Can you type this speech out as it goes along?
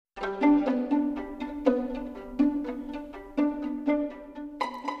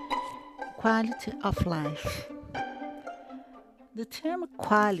Quality of life. The term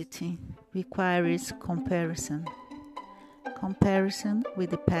quality requires comparison. Comparison with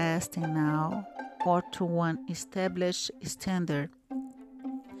the past and now, or to one established standard.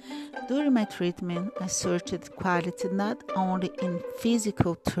 During my treatment, I searched quality not only in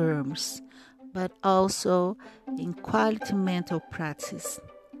physical terms, but also in quality mental practice.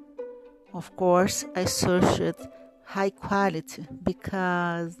 Of course, I searched high quality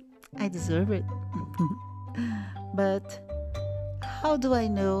because I deserve it. But how do I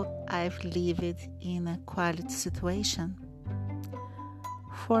know I've lived in a quality situation?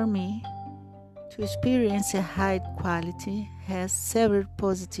 For me, to experience a high quality has several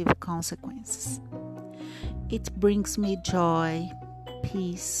positive consequences. It brings me joy,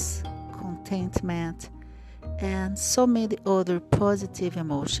 peace, contentment, and so many other positive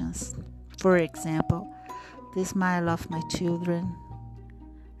emotions. For example, the smile of my children,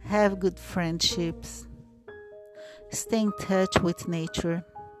 have good friendships, stay in touch with nature,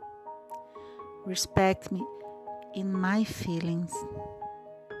 respect me in my feelings,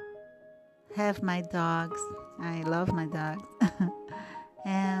 have my dogs, I love my dogs,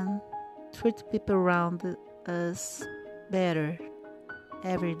 and treat people around us better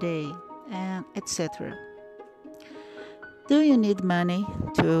every day, and etc. Do you need money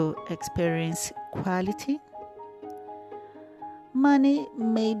to experience quality? Money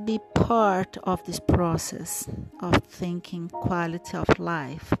may be part of this process of thinking quality of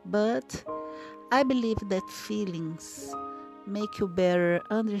life, but I believe that feelings make you better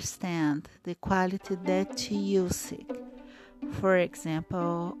understand the quality that you seek. For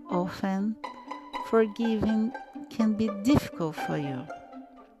example, often forgiving can be difficult for you.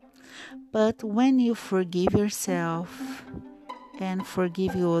 But when you forgive yourself and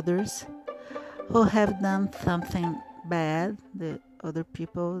forgive others who have done something bad, the other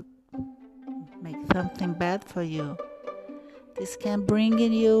people make something bad for you, this can bring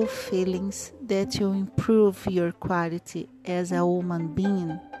in you feelings that you improve your quality as a human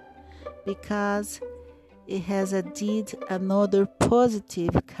being because it has added another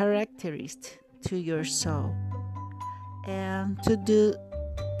positive characteristic to your soul. And to do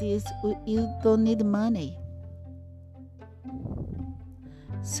this, you don't need money.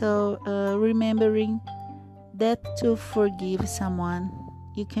 So remembering that to forgive someone,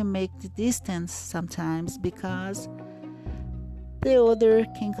 you can make the distance sometimes because the other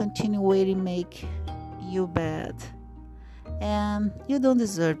can continually make you bad and you don't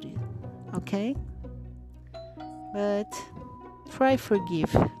deserve it, okay? But try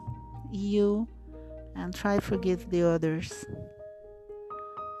forgive you and try forgive the others.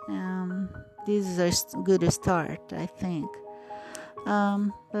 This is a good start, I think.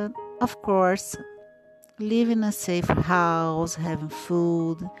 But of course, live in a safe house, having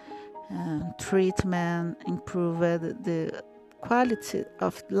food, treatment, improve the quality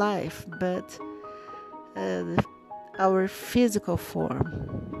of life, but our physical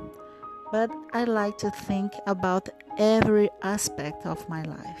form. But I like to think about every aspect of my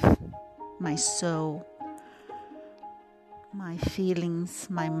life, my soul, my feelings,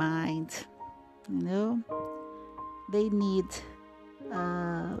 my mind. They need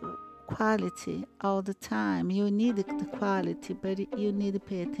quality all the time. You need the quality, but you need to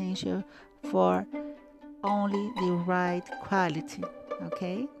pay attention for only the right quality,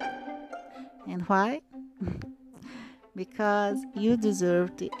 okay? And why? Because you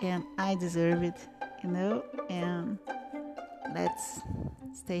deserve it and I deserve it, and let's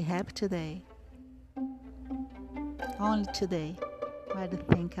stay happy today. Only today. Why to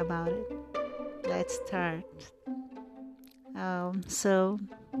think about it? Let's start. So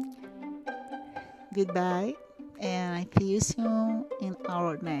goodbye, and I see you soon in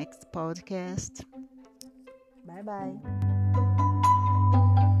our next podcast. Bye bye.